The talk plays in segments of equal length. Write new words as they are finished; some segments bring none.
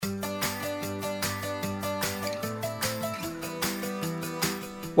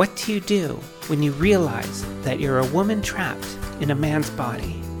What do you do when you realize that you're a woman trapped in a man's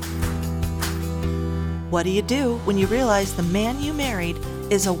body? What do you do when you realize the man you married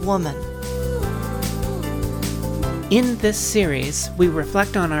is a woman? In this series, we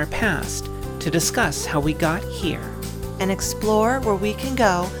reflect on our past to discuss how we got here. And explore where we can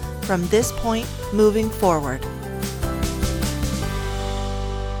go from this point moving forward.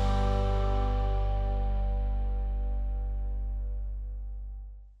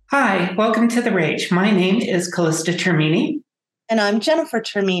 Hi, welcome to The Rage. My name is Callista Termini. And I'm Jennifer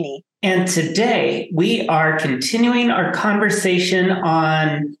Termini. And today we are continuing our conversation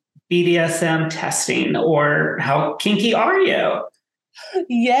on BDSM testing, or how kinky are you?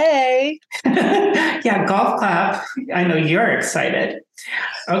 Yay! Yeah, golf clap. I know you're excited.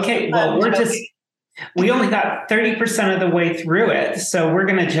 Okay, well, we only got 30% of the way through it, so we're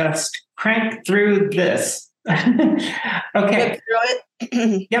going to just crank through this. Okay.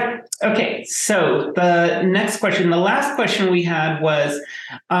 Yep. Okay. So the next question, the last question we had was,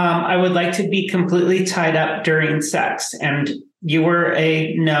 I would like to be completely tied up during sex. And you were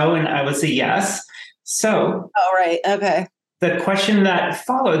a no and I was a yes. So. All right. Okay. The question that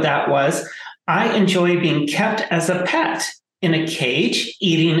followed that was, I enjoy being kept as a pet in a cage,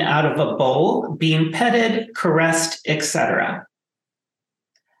 eating out of a bowl, being petted, caressed, etc.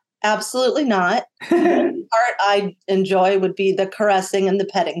 Absolutely not. The part I enjoy would be the caressing and the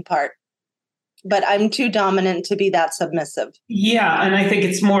petting part. But I'm too dominant to be that submissive. Yeah, and I think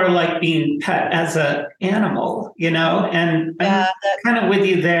it's more like being pet as an animal, and I'm kind of with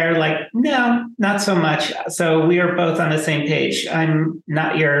you there, like, no, not so much. So we are both on the same page. I'm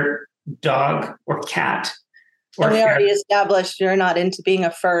not your dog or cat. And we already established you're not into being a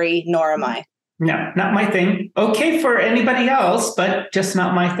furry, nor am I. No, not my thing. Okay for anybody else, but just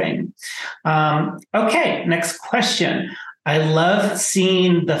not my thing. Okay, next question. I love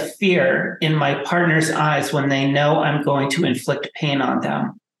seeing the fear in my partner's eyes when they know I'm going to inflict pain on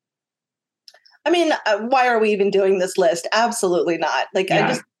them. I mean, why are we even doing this list? Absolutely not. I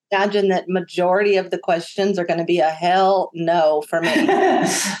just imagine that majority of the questions are going to be a hell no for me.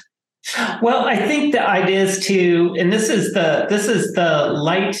 Well, I think the idea is and this is the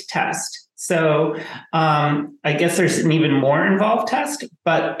light test. So I guess there's an even more involved test.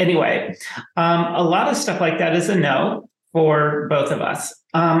 But anyway, a lot of stuff like that is a no for both of us.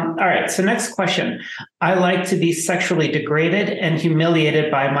 All right. So next question. I like to be sexually degraded and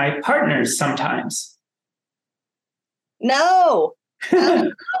humiliated by my partners sometimes. No,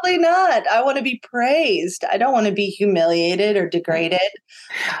 absolutely not. I want to be praised. I don't want to be humiliated or degraded.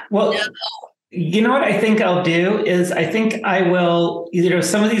 Well, no. You know what I think I'll do is I think I will,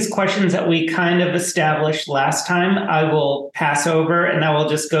 some of these questions that we kind of established last time, I will pass over and I will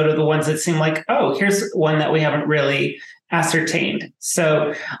just go to the ones that seem like, oh, here's one that we haven't really ascertained.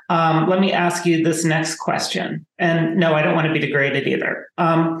 So let me ask you this next question. And no, I don't want to be degraded either.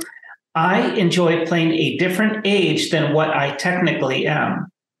 I enjoy playing a different age than what I technically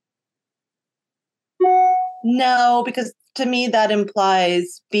am. No, because to me, that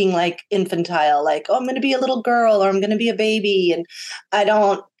implies being like infantile, like, oh, I'm going to be a little girl or I'm going to be a baby. And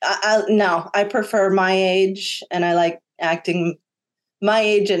I prefer my age and I like acting my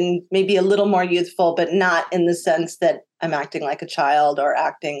age and maybe a little more youthful, but not in the sense that I'm acting like a child or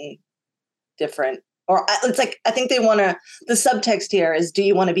acting different. Or it's like, I think the subtext here is, do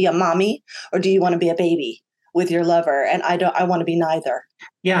you want to be a mommy or do you want to be a baby with your lover? And I want to be neither.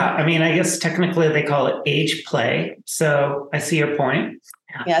 Yeah, I mean, I guess technically they call it age play. So I see your point.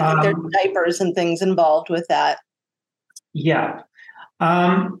 Yeah, I think there's diapers and things involved with that. Yeah.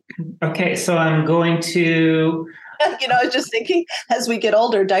 Okay, so I'm going to... I was just thinking, as we get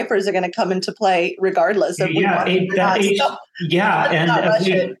older, diapers are going to come into play regardless of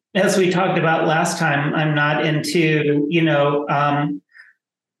as we talked about last time, I'm not into,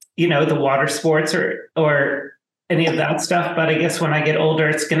 the water sports or any of that stuff. But I guess when I get older,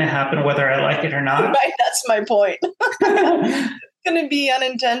 it's going to happen whether I like it or not. Right. That's my point. It's going to be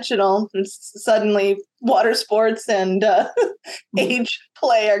unintentional. Suddenly water sports and age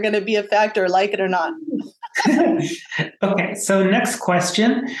play are going to be a factor, like it or not. Okay. So next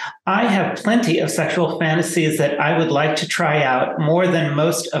question. I have plenty of sexual fantasies that I would like to try out, more than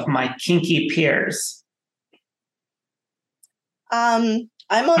most of my kinky peers.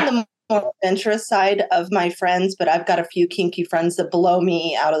 I'm on the more adventurous side of my friends, but I've got a few kinky friends that blow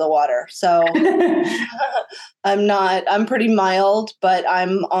me out of the water. So I'm pretty mild, but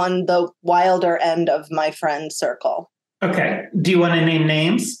I'm on the wilder end of my friend circle. Okay. Do you want to name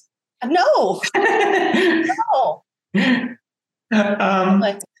names? No. No. Oh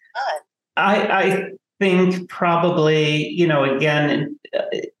my God. I think probably, again,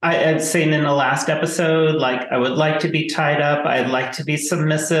 I'd saying in the last episode, like I would like to be tied up. I'd like to be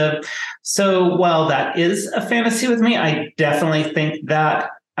submissive. So while that is a fantasy with me, I definitely think that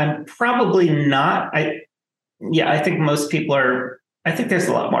I'm probably not. I think most people are. I think there's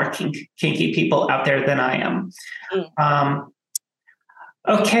a lot more kinky people out there than I am.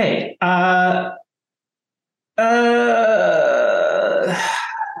 Okay.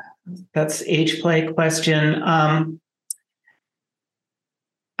 That's age play question.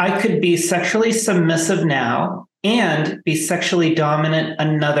 I could be sexually submissive now and be sexually dominant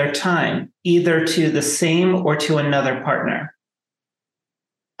another time, either to the same or to another partner.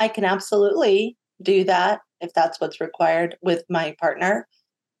 I can absolutely do that if that's what's required with my partner.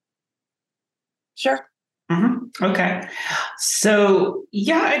 Sure. Mm-hmm. Okay. So,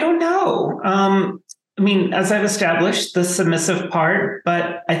 yeah, I don't know. I mean, as I've established, the submissive part,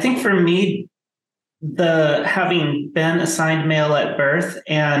 but I think for me, the having been assigned male at birth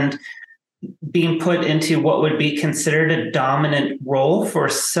and being put into what would be considered a dominant role for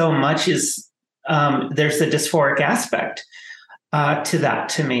so much is there's a dysphoric aspect to that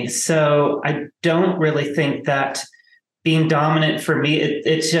to me. So I don't really think that being dominant for me,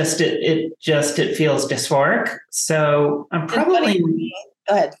 it feels dysphoric. So I'm probably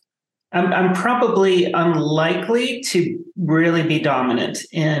go ahead. I'm probably unlikely to really be dominant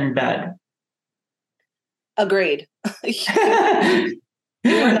in bed. Agreed. You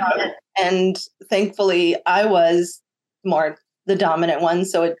were not, and thankfully I was more the dominant one,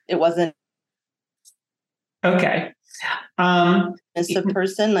 so it wasn't okay. As a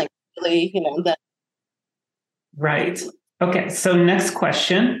person, like really, that. Right. Okay. So next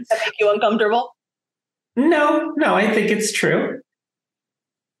question. Does that make you uncomfortable? No, I think it's true.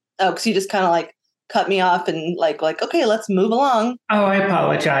 Oh, because you just kind of like cut me off and like, okay, let's move along. Oh, I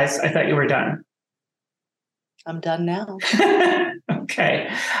apologize. I thought you were done. I'm done now. Okay.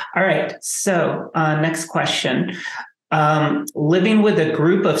 All right. So next question. Living with a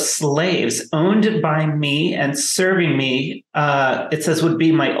group of slaves owned by me and serving me, it says would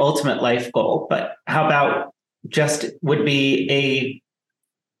be my ultimate life goal. But how about just would be a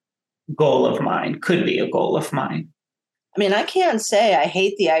goal of mine, could be a goal of mine? I mean, I can't say I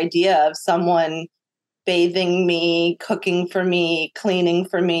hate the idea of someone bathing me, cooking for me, cleaning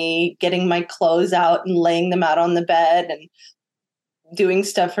for me, getting my clothes out and laying them out on the bed and doing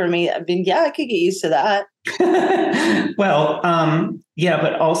stuff for me. I mean, yeah, I could get used to that. Well, yeah,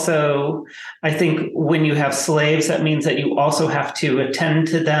 but also I think when you have slaves, that means that you also have to attend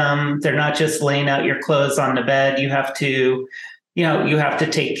to them. They're not just laying out your clothes on the bed. You have to,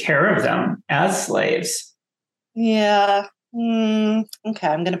 take care of them as slaves. Yeah. Okay,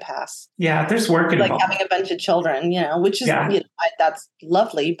 I'm going to pass. Yeah, there's work involved. Like having a bunch of children, which is, that's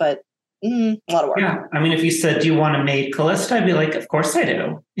lovely, but a lot of work. Yeah. I mean, if you said, do you want a maid Callista? I'd be like, of course I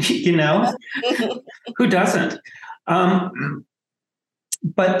do. Who doesn't? But,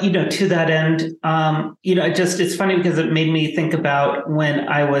 to that end, it's funny because it made me think about when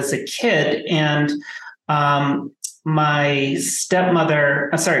I was a kid and my stepfather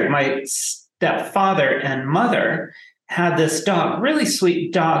and mother had this dog, really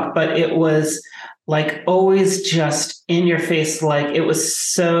sweet dog, but it was like always just in your face. Like it was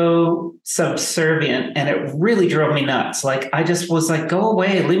so subservient and it really drove me nuts. Like I just was like, go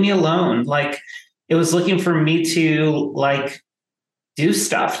away, leave me alone. Like it was looking for me to like do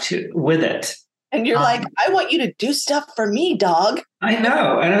stuff with it. And you're like, I want you to do stuff for me, dog. I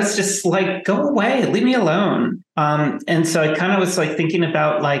know. And I was just like, go away, leave me alone. And so I kind of was like thinking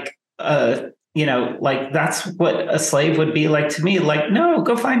about like, like that's what a slave would be like to me. Like, no,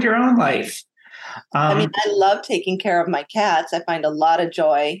 go find your own life. I mean, I love taking care of my cats. I find a lot of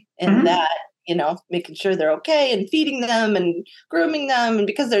joy in that, making sure they're okay and feeding them and grooming them. And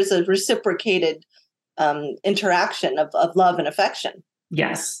because there's a reciprocated interaction of love and affection.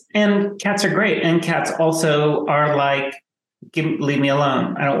 Yes. And cats are great. And cats also are like, leave me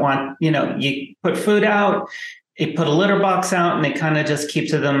alone. I don't want, you put food out, they put a litter box out and they kind of just keep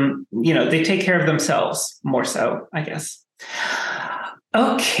to them, they take care of themselves more so, I guess.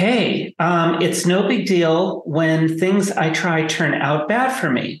 Okay. It's no big deal when things I try turn out bad for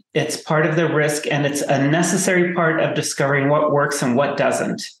me. It's part of the risk and it's a necessary part of discovering what works and what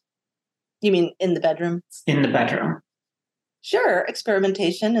doesn't. You mean in the bedroom? In the bedroom. Sure.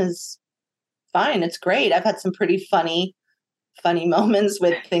 Experimentation is fine. It's great. I've had some pretty funny moments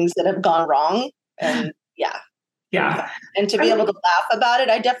with things that have gone wrong. And yeah. And to be able to laugh about it,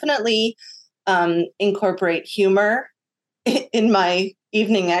 I definitely incorporate humor in my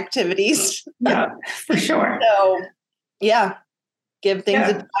evening activities. Yeah, for sure. So, yeah. give things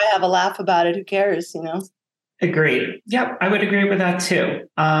a Yeah. try, have a laugh about it. Who cares, Agreed. Yep, I would agree with that too.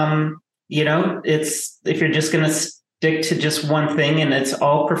 It's if you're just going to stick to just one thing and it's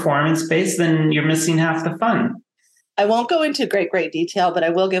all performance based, then you're missing half the fun. I won't go into great detail, but I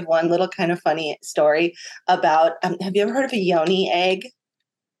will give one little kind of funny story about, have you ever heard of a yoni egg?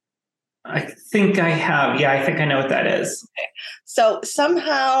 I think I have. Yeah, I think I know what that is. Okay. So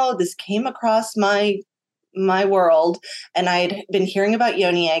somehow this came across my world, and I'd been hearing about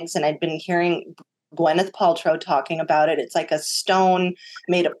yoni eggs, and I'd been hearing Gwyneth Paltrow talking about it. It's like a stone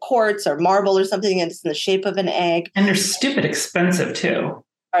made of quartz or marble or something, and it's in the shape of an egg. And they're stupid expensive too.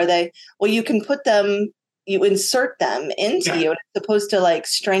 Are they? Well, you can put them, you insert them into you, and it's supposed to like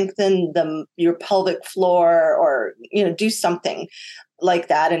strengthen your pelvic floor, or do something like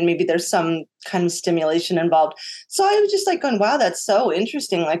that, and maybe there's some kind of stimulation involved. So I was just like going, wow, that's so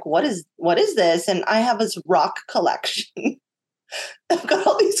interesting. Like, what is this? And I have this rock collection. I've got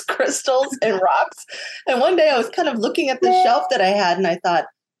all these crystals and rocks. And one day I was kind of looking at the shelf that I had, and I thought,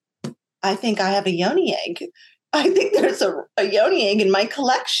 I think I have a yoni egg. I think there's a yoni egg in my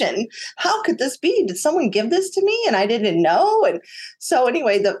collection. How could this be? Did someone give this to me and I didn't know? And so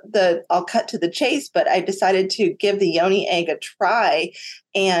anyway, I'll cut to the chase, but I decided to give the yoni egg a try,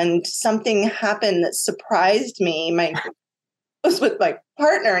 and something happened that surprised me. I was with my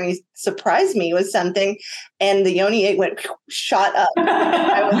partner, and he surprised me with something, and the yoni egg shot up.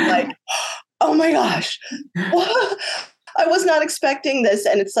 I was like, oh my gosh, what? I was not expecting this.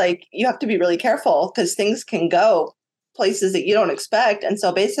 And it's like, you have to be really careful because things can go places that you don't expect. And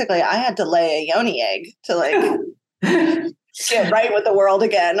so basically I had to lay a yoni egg to like get right with the world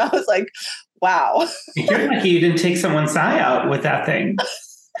again. I was like, wow. You're lucky you didn't take someone's eye out with that thing.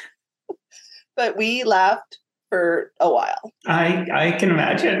 But we laughed for a while. I can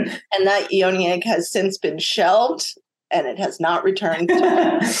imagine. And that yoni egg has since been shelved, and it has not returned.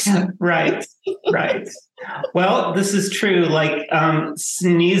 Right. Well, this is true. Like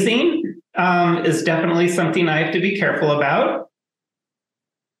sneezing is definitely something I have to be careful about.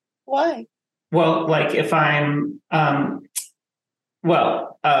 Why? Well, like if I'm, anyway.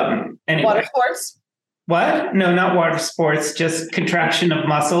 Water sports? What? No, not water sports, just contraction of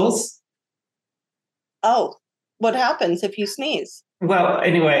muscles. Oh, what happens if you sneeze? Well,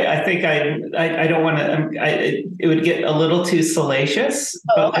 anyway, I think I don't want to, it would get a little too salacious,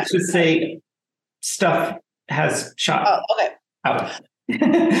 but okay. Let's just say stuff has shot out.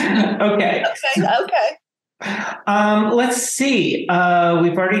 Okay. Let's see. We've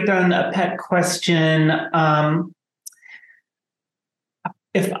already done a pet question.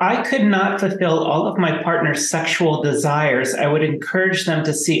 If I could not fulfill all of my partner's sexual desires, I would encourage them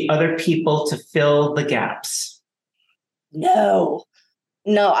to see other people to fill the gaps. No,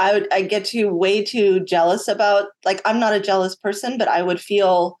 I get way too jealous about, like, I'm not a jealous person, but I would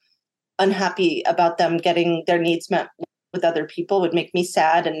feel unhappy about them getting their needs met with other people. Would make me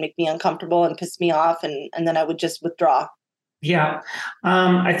sad and make me uncomfortable and piss me off. And then I would just withdraw. Yeah.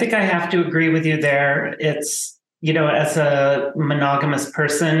 I think I have to agree with you there. It's, as a monogamous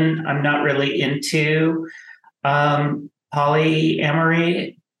person, I'm not really into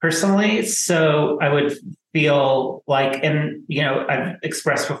polyamory personally. So I would feel like, and I've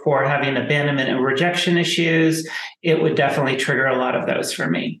expressed before, having abandonment and rejection issues, it would definitely trigger a lot of those for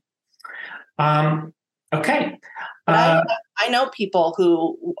me. Okay. I know people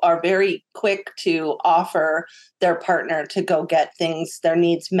who are very quick to offer their partner to go get their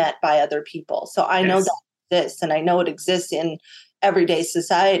needs met by other people. So I know that exists, and I know it exists in everyday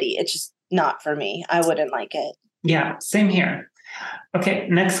society. It's just not for me. I wouldn't like it. Yeah, same here. Okay,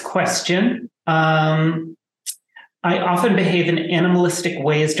 next question. I often behave in animalistic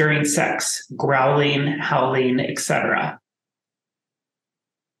ways during sex, growling, howling, etc.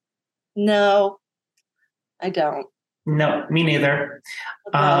 No, I don't. No, me neither.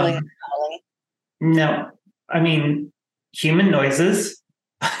 Howling. No, I mean, human noises,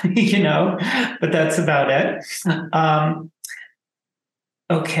 but that's about it.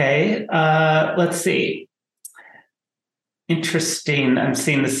 Okay, let's see. Interesting. I'm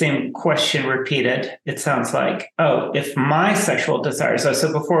seeing the same question repeated. It sounds like, if my sexual desires,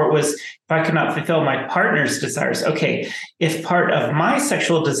 so before it was, if I could not fulfill my partner's desires. Okay. If part of my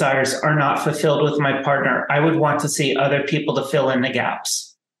sexual desires are not fulfilled with my partner, I would want to see other people to fill in the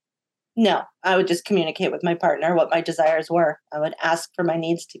gaps. No, I would just communicate with my partner what my desires were. I would ask for my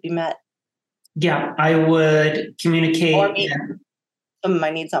needs to be met. Yeah, I would communicate. Or meet some of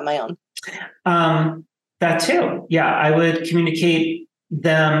my needs on my own. That too. Yeah, I would communicate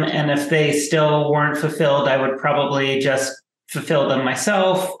them. And if they still weren't fulfilled, I would probably just fulfill them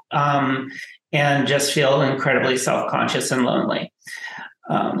myself and just feel incredibly self-conscious and lonely.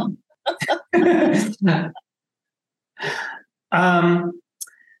 Um, um,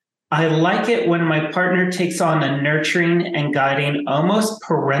 I like it when my partner takes on a nurturing and guiding, almost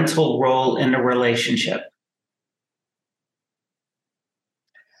parental role in a relationship.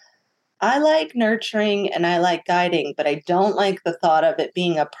 I like nurturing and I like guiding, but I don't like the thought of it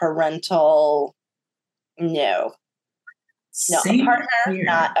being a parental. No, a partner,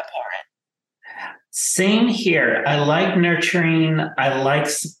 not a parent. Same here. I like nurturing. I like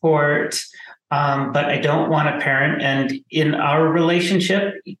support, but I don't want a parent. And in our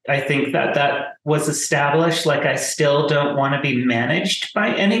relationship, I think that was established. Like, I still don't want to be managed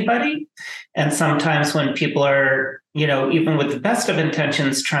by anybody. And sometimes when people are, even with the best of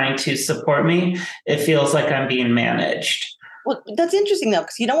intentions trying to support me, it feels like I'm being managed. Well, that's interesting, though,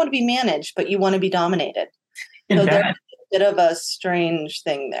 because you don't want to be managed, but you want to be dominated. In bed. There's a bit of a strange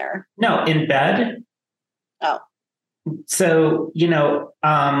thing there. No, in bed. Oh. So,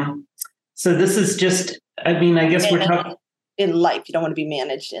 so this is just, I guess we're talking. In life, you don't want to be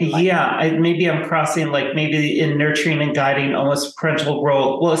managed in life. Yeah, maybe I'm crossing, like, maybe in nurturing and guiding, almost parental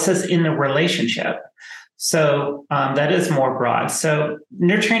role. Well, it says in the relationship. So that is more broad. So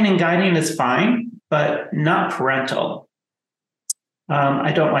nurturing and guiding is fine, but not parental.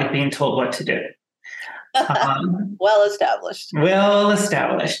 I don't like being told what to do. Well established. Well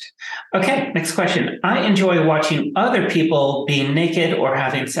established. Okay, next question. I enjoy watching other people being naked or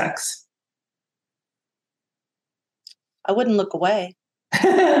having sex. I wouldn't look away,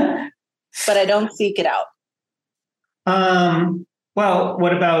 but I don't seek it out. Well,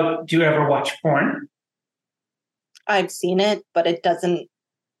 what about, do you ever watch porn? I've seen it, but I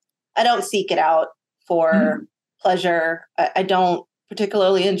don't seek it out for pleasure. I don't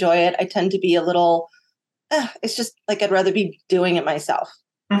particularly enjoy it. I tend to be a little, it's just like I'd rather be doing it myself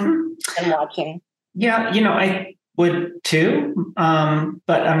than watching. Yeah, I would too,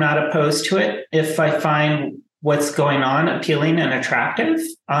 but I'm not opposed to it. If I find what's going on appealing and attractive,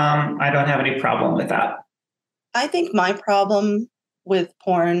 I don't have any problem with that. I think my problem with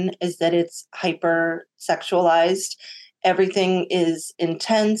porn is that it's hyper sexualized. Everything is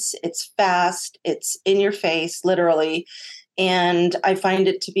intense, it's fast, it's in your face, literally. And I find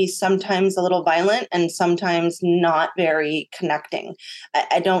it to be sometimes a little violent and sometimes not very connecting.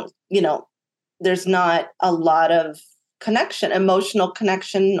 I don't, there's not a lot of connection, emotional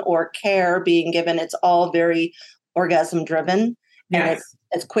connection or care being given. It's all very orgasm driven and it's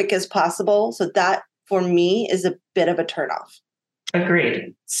as quick as possible. So that for me is a bit of a turnoff.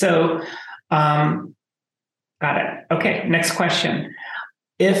 Agreed. So, got it. Okay. Next question.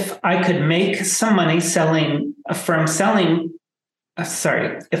 If I could make some money if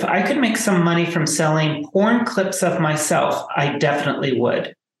I could make some money from selling porn clips of myself, I definitely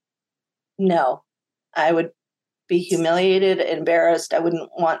would. No, I would be humiliated, embarrassed. I wouldn't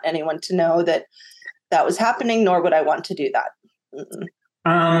want anyone to know that was happening, nor would I want to do that.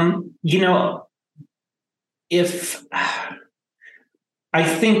 If I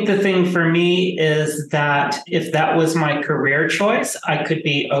think the thing for me is that if that was my career choice, I could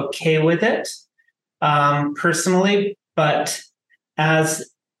be okay with it personally. But as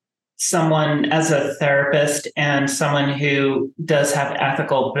a therapist and someone who does have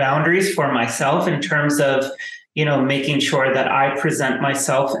ethical boundaries for myself in terms of, making sure that I present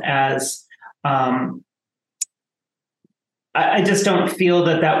myself as, I just don't feel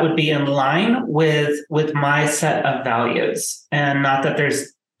that would be in line with my set of values, and not that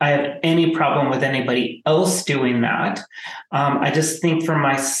I have any problem with anybody else doing that. I just think for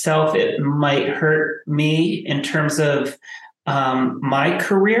myself, it might hurt me in terms of my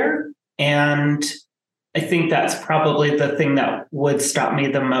career. And I think that's probably the thing that would stop me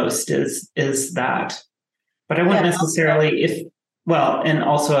the most is that. But I wouldn't necessarily and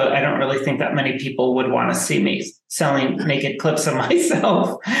also I don't really think that many people would want to see me selling naked clips of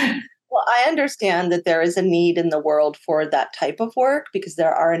myself. Well, I understand that there is a need in the world for that type of work because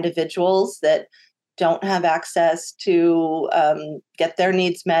there are individuals that don't have access to get their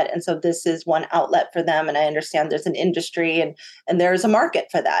needs met. And so this is one outlet for them. And I understand there's an industry and there's a market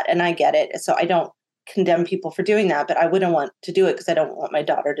for that. And I get it. So I don't condemn people for doing that, but I wouldn't want to do it because I don't want my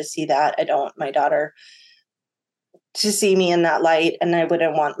daughter to see that. I don't want my daughter to see me in that light. And I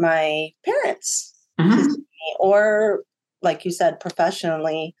wouldn't want my parents to see me, or like you said,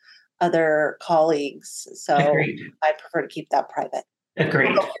 professionally, other colleagues. So Agreed. I prefer to keep that private.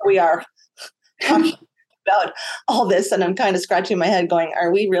 Agreed. Here we are talking about all this, and I'm kind of scratching my head going,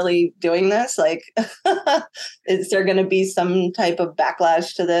 are we really doing this? Like, is there going to be some type of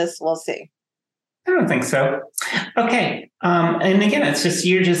backlash to this? We'll see. I don't think so. Okay. And again, it's just,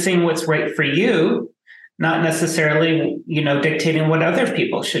 you're just saying what's right for you, not necessarily, dictating what other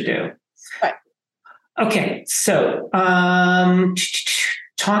people should do. Right. Okay, so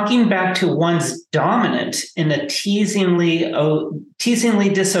talking back to one's dominant in a teasingly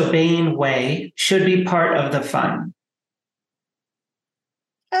disobeying way should be part of the fun.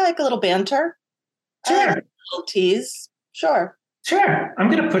 I like a little banter. Sure. I like a little tease. Sure. Sure. I'm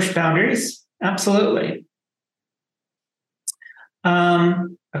going to push boundaries. Absolutely.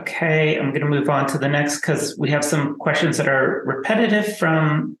 Okay, I'm going to move on to the next because we have some questions that are repetitive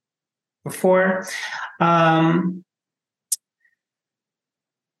from before.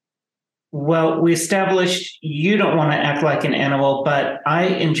 Well, we established you don't want to act like an animal, but I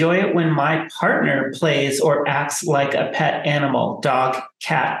enjoy it when my partner plays or acts like a pet animal, dog,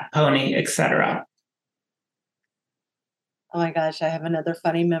 cat, pony, etc. Oh my gosh, I have another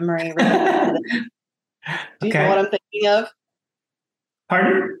funny memory. Do you know what I'm thinking of?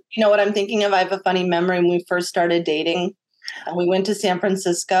 Pardon? You know what I'm thinking of? I have a funny memory when we first started dating. And we went to San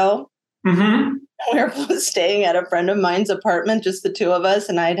Francisco. Mm-hmm. We were staying at a friend of mine's apartment, just the two of us,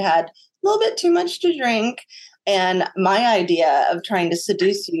 and I'd had a little bit too much to drink. And my idea of trying to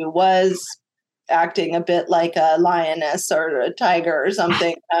seduce you was acting a bit like a lioness or a tiger or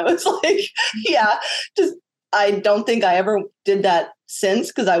something. I was like, I don't think I ever did that since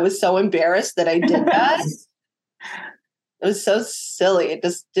because I was so embarrassed that I did that. It was so silly. It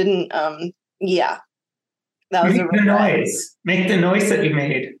just didn't, That was Make the noise. Make the noise that you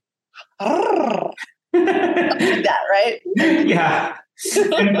made. Like that, right? Yeah.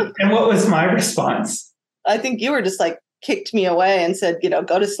 And what was my response? I think you were just like kicked me away and said,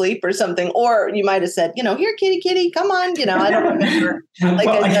 go to sleep or something. Or you might have said, here, kitty, come on. I don't remember. Like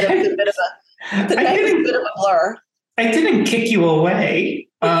I said, it was a bit of a blur. I didn't kick you away.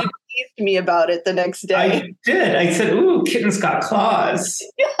 You teased me about it the next day. I did. I said, ooh, kitten's got claws.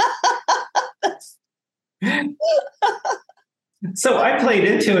 So I played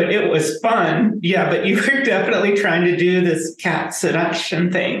into it. It was fun. Yeah, but you were definitely trying to do this cat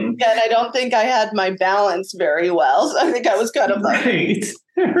seduction thing. And I don't think I had my balance very well. So I think I was kind of like,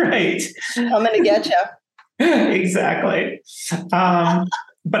 right. I'm going to get you. Exactly.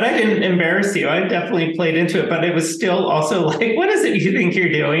 But I didn't embarrass you. I definitely played into it, but it was still also like, what is it you think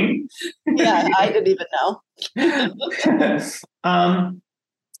you're doing? Yeah, I didn't even know.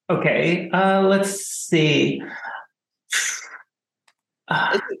 Okay, let's see.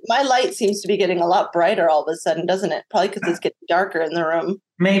 My light seems to be getting a lot brighter all of a sudden, doesn't it? Probably because it's getting darker in the room.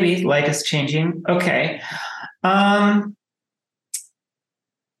 Maybe light is changing. Okay.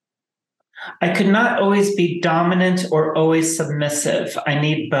 I could not always be dominant or always submissive. I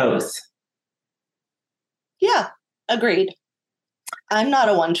need both. Yeah, agreed. I'm not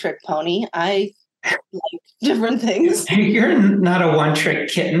a one-trick pony. I like different things. You're not a one-trick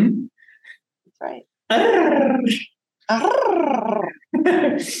kitten. That's right.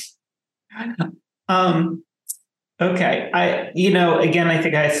 Okay. Again, I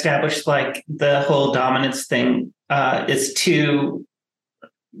think I established like the whole dominance thing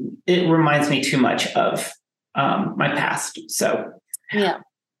it reminds me too much of my past. So, yeah.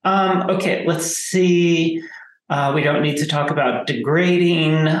 Okay, let's see. We don't need to talk about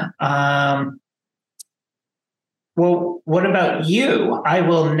degrading. Well, what about you? I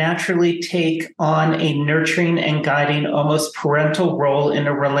will naturally take on a nurturing and guiding, almost parental role in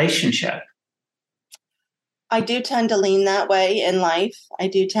a relationship. I do tend to lean that way in life. I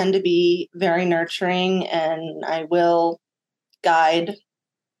do tend to be very nurturing, and I will guide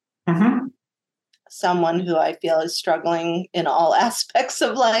someone who I feel is struggling in all aspects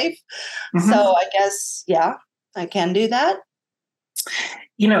of life. So I guess, I can do that.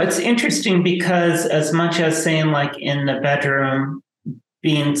 It's interesting because as much as saying like in the bedroom,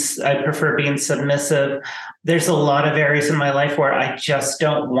 I prefer being submissive, there's a lot of areas in my life where I just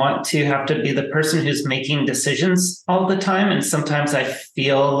don't want to have to be the person who's making decisions all the time. And sometimes I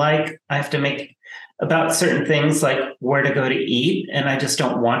feel like I have to make about certain things like where to go to eat, and I just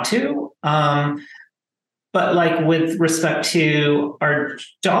don't want to. But like with respect to our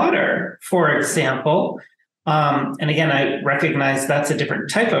daughter, for example, and again, I recognize that's a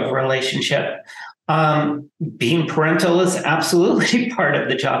different type of relationship. Being parental is absolutely part of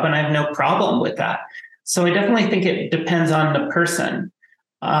the job, and I have no problem with that. So I definitely think it depends on the person.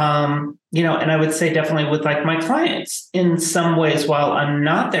 And I would say definitely with like my clients, in some ways, while I'm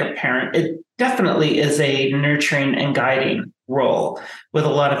not their parent, it definitely is a nurturing and guiding role with a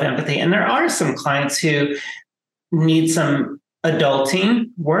lot of empathy. And there are some clients who need some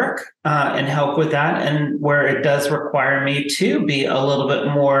adulting work and help with that, and where it does require me to be a little bit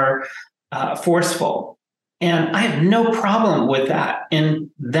more forceful. And I have no problem with that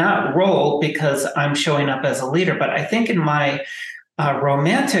in that role because I'm showing up as a leader. But I think in my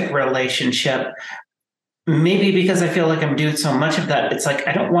romantic relationship, maybe because I feel like I'm doing so much of that, it's like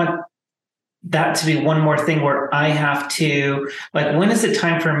I don't want that to be one more thing where I have to, like, when is it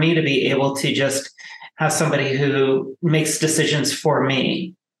time for me to be able to just have somebody who makes decisions for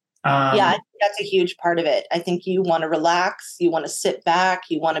me? Yeah, I think that's a huge part of it. I think you want to relax, you want to sit back,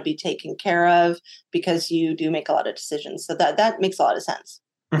 you want to be taken care of because you do make a lot of decisions. So that makes a lot of sense.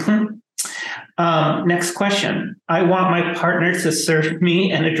 Next question. I want my partner to serve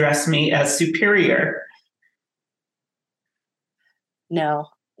me and address me as superior. No,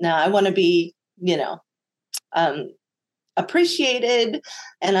 I want to be, appreciated,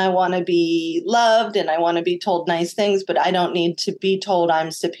 and I want to be loved, and I want to be told nice things, but I don't need to be told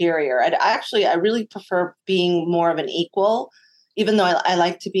I'm superior. I really prefer being more of an equal, even though I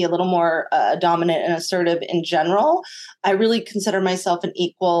like to be a little more dominant and assertive in general. I really consider myself an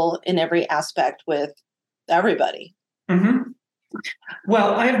equal in every aspect with everybody. Mm-hmm.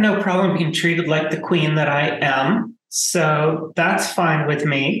 Well, I have no problem being treated like the queen that I am. So that's fine with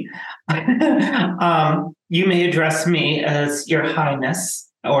me. You may address me as Your Highness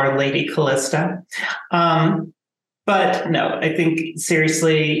or Lady Callista. But no, I think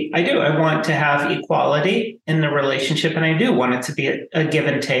seriously, I do. I want to have equality in the relationship, and I do want it to be a give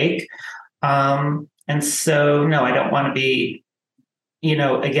and take. And so, no, I don't want to be,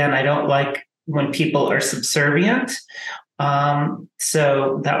 again, I don't like when people are subservient.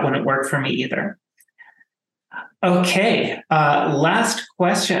 So that wouldn't work for me either. Okay, last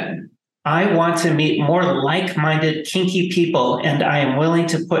question. I want to meet more like-minded, kinky people, and I am willing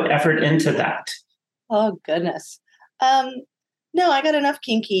to put effort into that. Oh, goodness. No, I got enough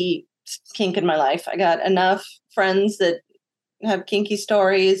kink in my life. I got enough friends that have kinky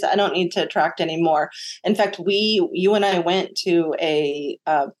stories. I don't need to attract any more. In fact, you and I went to a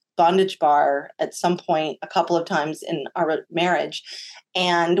bondage bar at some point a couple of times in our marriage.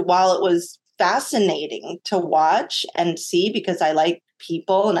 And while it was fascinating to watch and see, because I like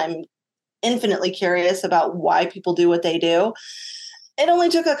people and I'm infinitely curious about why people do what they do, it only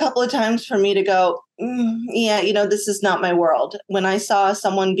took a couple of times for me to go, yeah, this is not my world. When I saw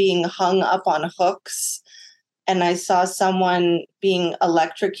someone being hung up on hooks and I saw someone being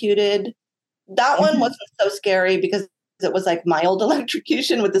electrocuted, that one wasn't so scary because it was like mild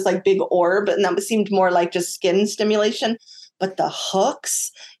electrocution with this like big orb, and that seemed more like just skin stimulation. But the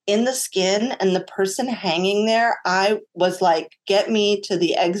hooks in the skin and the person hanging there, I was like, get me to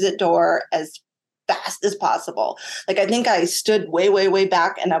the exit door as fast as possible. Like, I think I stood way, way, way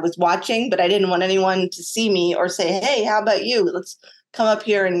back and I was watching, but I didn't want anyone to see me or say, hey, how about you? Let's come up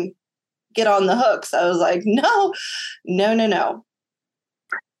here and get on the hooks. I was like, no.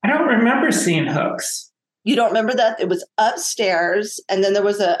 I don't remember seeing hooks. You don't remember that? It was upstairs, and then there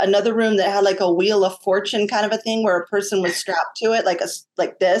was another room that had like a wheel of fortune kind of a thing where a person was strapped to it, like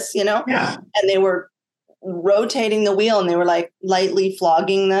this, Yeah. And they were rotating the wheel, and they were like lightly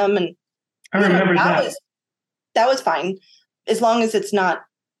flogging them, and I remember that. That was fine, as long as it's not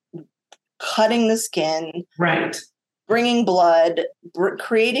cutting the skin, right? Bringing blood,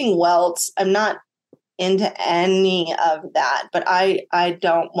 creating welts. I'm not into any of that, but I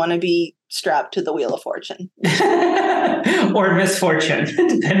don't want to be strapped to the wheel of fortune or misfortune,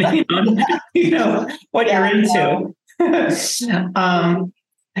 depending on what you're into.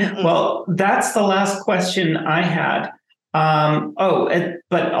 Well, that's the last question I had.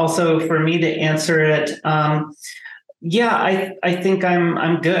 But also for me to answer it, I think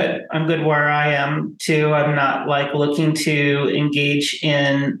I'm good. I'm good where I am too. I'm not like looking to engage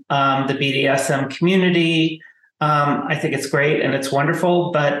in the BDSM community. I think it's great and it's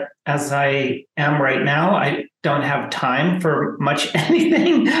wonderful, but as I am right now, I don't have time for much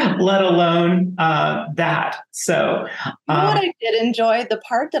anything, let alone that. So, what I did enjoy, the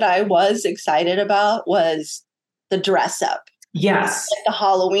part that I was excited about was the dress up. Yes. Like the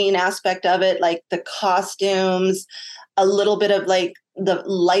Halloween aspect of it, like the costumes, a little bit of like the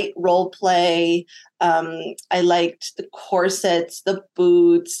light role play. I liked the corsets, the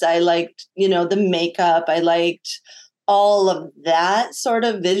boots. I liked, the makeup. I liked all of that sort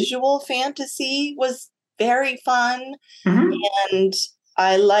of visual fantasy was very fun. Mm-hmm. And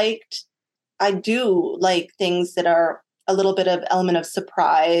I do like things that are a little bit of element of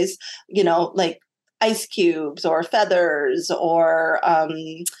surprise, like ice cubes or feathers or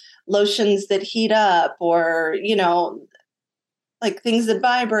lotions that heat up or, like things that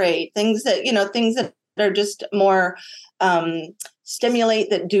vibrate, things that are just more stimulate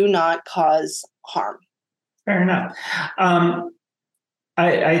that do not cause harm. Fair enough.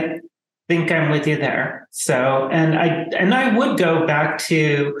 think I'm with you there. So, and I would go back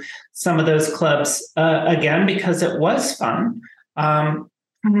to some of those clubs again, because it was fun.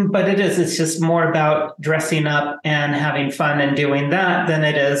 But it's just more about dressing up and having fun and doing that than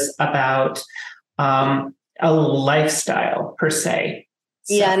it is about a lifestyle per se.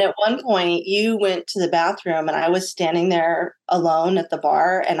 So. Yeah. And at one point you went to the bathroom and I was standing there alone at the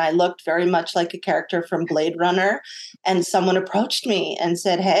bar and I looked very much like a character from Blade Runner, and someone approached me and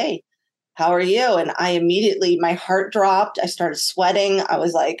said, "Hey, how are you?" And I immediately, my heart dropped. I started sweating. I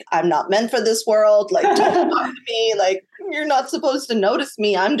was like, I'm not meant for this world. Like, don't talk to me. Like, you're not supposed to notice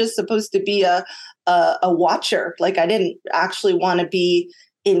me. I'm just supposed to be a watcher. Like, I didn't actually want to be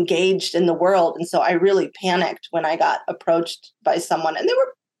engaged in the world. And so I really panicked when I got approached by someone, and they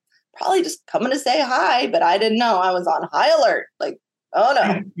were probably just coming to say hi, but I didn't know. I was on high alert. Like, oh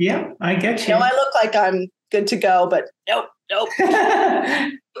no. Yeah, I get you. I look like I'm good to go, but nope.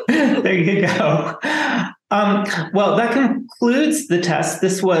 There you go. Well, that concludes the test.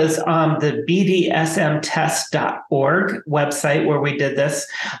 This was the bdsmtest.org website where we did this.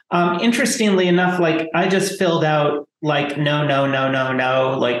 Interestingly enough, like I just filled out like no,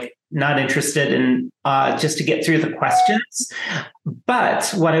 like not interested in just to get through the questions.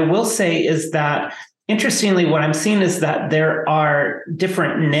 But what I will say is that interestingly, what I'm seeing is that there are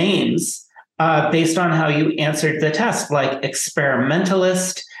different names based on how you answered the test, like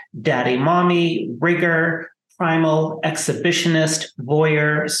experimentalist, daddy mommy, rigger, primal, exhibitionist,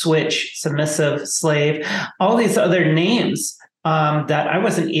 voyeur, switch, submissive, slave, all these other names that I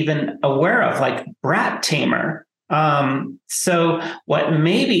wasn't even aware of, like brat tamer. So what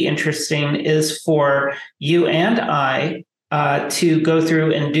may be interesting is for you and I to go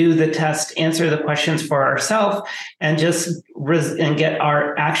through and do the test, answer the questions for ourselves, and just and get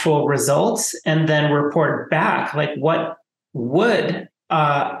our actual results, and then report back. Like, what would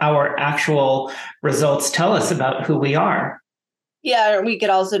our actual results tell us about who we are? Yeah, we could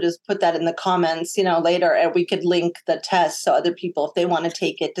also just put that in the comments, later, and we could link the test so other people, if they want to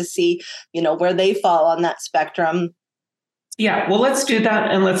take it, to see, where they fall on that spectrum. Yeah, well, let's do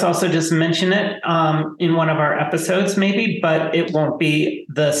that. And let's also just mention it in one of our episodes, maybe, but it won't be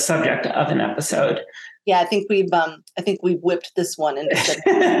the subject of an episode. Yeah, I think we've whipped this one into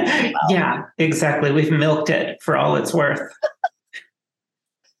well. Yeah, exactly. We've milked it for all it's worth.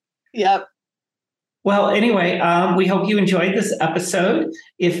 Yep. Well, anyway, we hope you enjoyed this episode.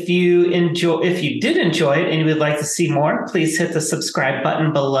 If you did enjoy it and you would like to see more, please hit the subscribe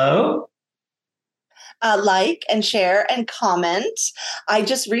button below. Like and share and comment. I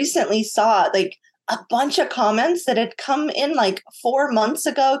just recently saw like a bunch of comments that had come in like 3 months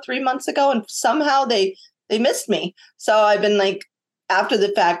ago, and somehow they missed me. So I've been like, after the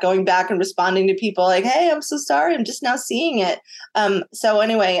fact, going back and responding to people like, "Hey, I'm so sorry, I'm just now seeing it." So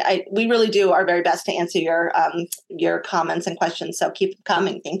anyway, we really do our very best to answer your comments and questions. So keep them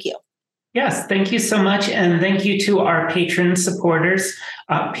coming. Thank you. Yes, thank you so much. And thank you to our patron supporters,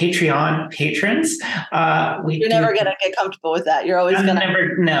 Patreon patrons. You're never going to get comfortable with that. You're always going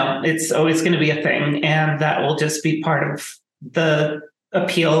to. No, it's always going to be a thing. And that will just be part of the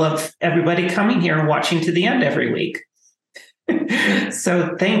appeal of everybody coming here and watching to the end every week.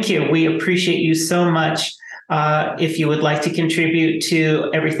 So thank you. We appreciate you so much. If you would like to contribute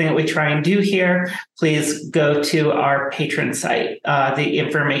to everything that we try and do here, please go to our patron site. The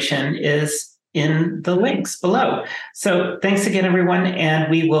information is in the links below. So thanks again, everyone,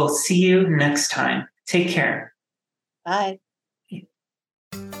 and we will see you next time. Take care. Bye.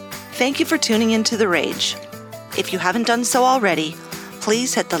 Thank you for tuning into The Rage. If you haven't done so already,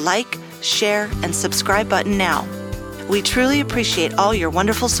 please hit the like, share, and subscribe button now. We truly appreciate all your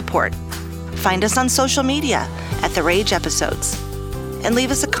wonderful support. Find us on social media at The Rage Episodes. And leave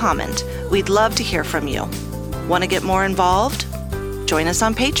us a comment. We'd love to hear from you. Want to get more involved? Join us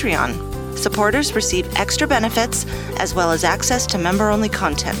on Patreon. Supporters receive extra benefits as well as access to member-only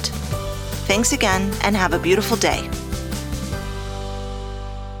content. Thanks again, and have a beautiful day.